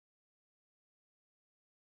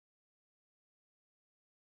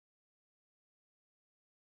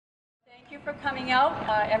Thank you for coming out.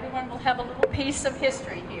 Everyone will have a little piece of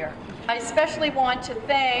history here. I especially want to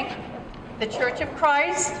thank the Church of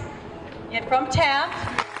Christ from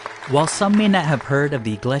Taft. While some may not have heard of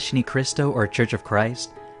the Iglesia Ni Cristo or Church of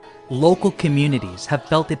Christ, local communities have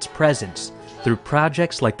felt its presence through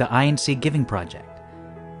projects like the INC Giving Project.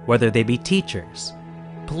 Whether they be teachers,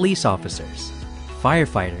 police officers,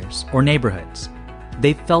 firefighters, or neighborhoods,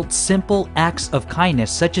 they felt simple acts of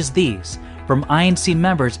kindness such as these from INC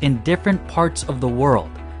members in different parts of the world,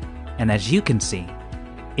 and as you can see,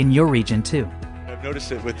 in your region too. I've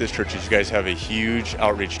noticed it with this church is you guys have a huge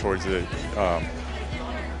outreach towards the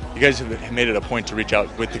you guys have made it a point to reach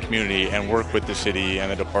out with the community and work with the city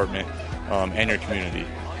and the department and your community,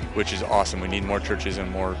 which is awesome. We need more churches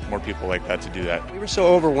and more people like that to do that. We were so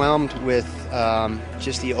overwhelmed with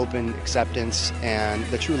just the open acceptance and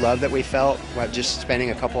the true love that we felt while just spending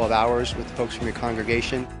a couple of hours with the folks from your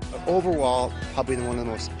congregation. Overall, probably one of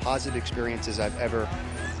the most positive experiences I've ever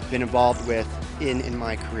been involved with in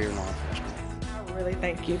my career in law enforcement. I really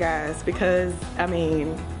thank you guys because, I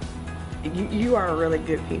mean, you are really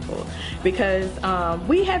good people, because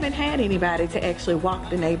we haven't had anybody to actually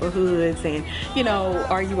walk the neighborhoods and, you know,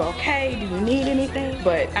 are you okay? Do you need anything?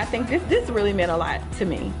 But I think this really meant a lot to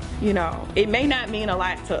me. You know, it may not mean a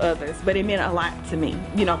lot to others, but it meant a lot to me,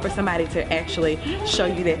 you know, for somebody to actually show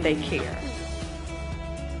you that they care.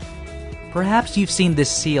 Perhaps you've seen this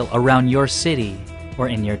seal around your city or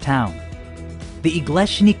in your town. The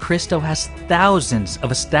Iglesia Ni Cristo has thousands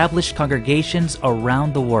of established congregations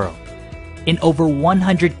around the world, in over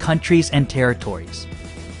 100 countries and territories,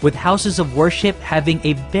 with houses of worship having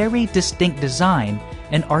a very distinct design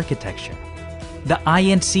and architecture. The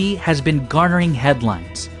INC has been garnering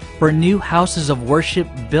headlines for new houses of worship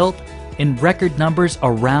built in record numbers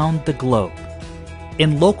around the globe.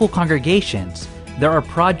 In local congregations, there are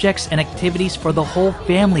projects and activities for the whole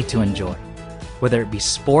family to enjoy, whether it be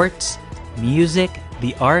sports, music,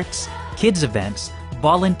 the arts, kids events,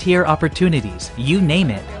 volunteer opportunities, you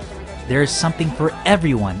name it. There is something for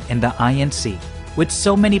everyone in the INC. With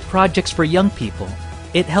so many projects for young people,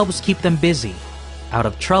 it helps keep them busy, out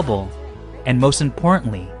of trouble, and most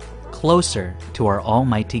importantly, closer to our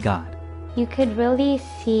Almighty God. You could really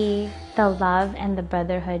see the love and the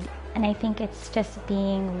brotherhood, and I think it's just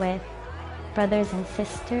being with brothers and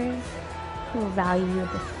sisters who value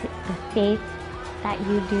the faith that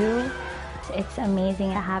you do. It's amazing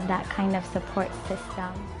to have that kind of support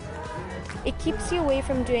system. It keeps you away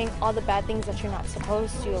from doing all the bad things that you're not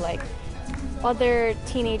supposed to, like other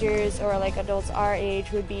teenagers or like adults our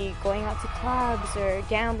age would be going out to clubs or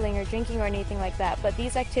gambling or drinking or anything like that. But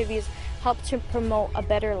these activities help to promote a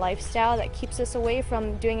better lifestyle that keeps us away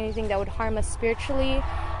from doing anything that would harm us spiritually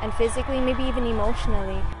and physically, maybe even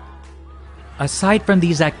emotionally. Aside from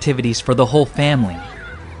these activities for the whole family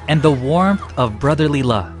and the warmth of brotherly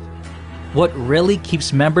love, what really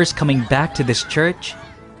keeps members coming back to this church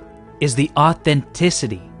is the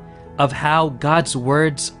authenticity of how God's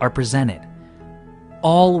words are presented.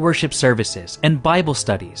 All worship services and Bible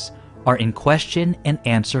studies are in question and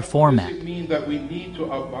answer format. It means that we need to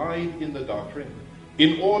abide in the doctrine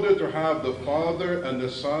in order to have the Father and the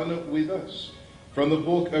Son with us. From the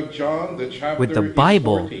book of John, the chapter with the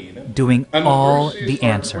Bible 14, doing and all verses the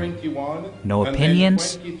are answering. 21, No and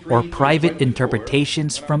opinions 23 or to private 24.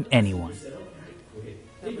 interpretations from anyone.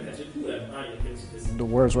 The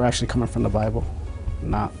words were actually coming from the Bible,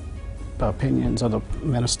 not the opinions of the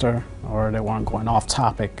minister, or they weren't going off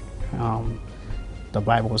topic. The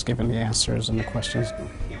Bible was giving the answers, and the questions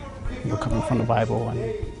were coming from the Bible,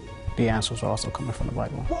 and the answers were also coming from the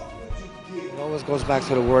Bible. It always goes back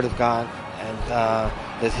to the Word of God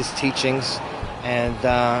and His teachings, and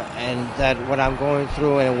that what I'm going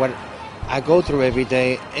through and what I go through every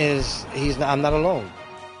day is I'm not alone.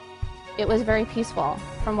 It was very peaceful.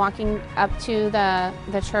 From walking up to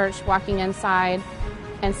the church, walking inside,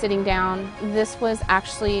 and sitting down, this was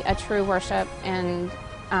actually a true worship and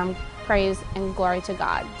praise and glory to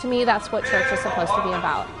God. To me, that's what church is supposed to be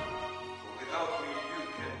about.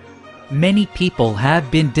 Many people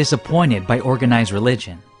have been disappointed by organized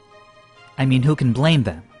religion. I mean, who can blame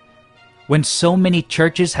them? When so many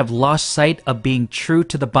churches have lost sight of being true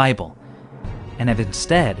to the Bible and have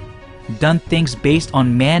instead done things based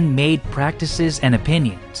on man-made practices and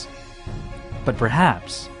opinions. But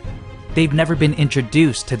perhaps they've never been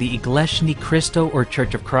introduced to the Iglesia Ni Cristo or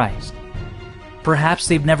Church of Christ. Perhaps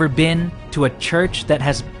they've never been to a church that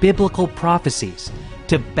has biblical prophecies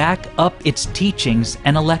to back up its teachings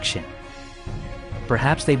and election.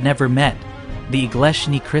 Perhaps they've never met the Iglesia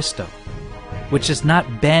Ni Cristo, which does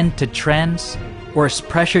not bend to trends or is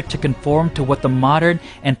pressured to conform to what the modern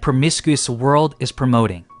and promiscuous world is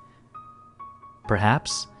promoting.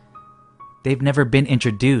 Perhaps they've never been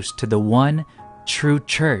introduced to the one true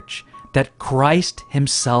church that Christ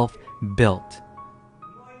Himself built.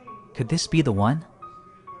 Could this be the one?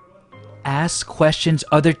 Ask questions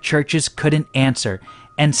other churches couldn't answer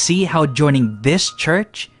and see how joining this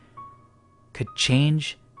church could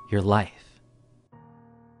change your life.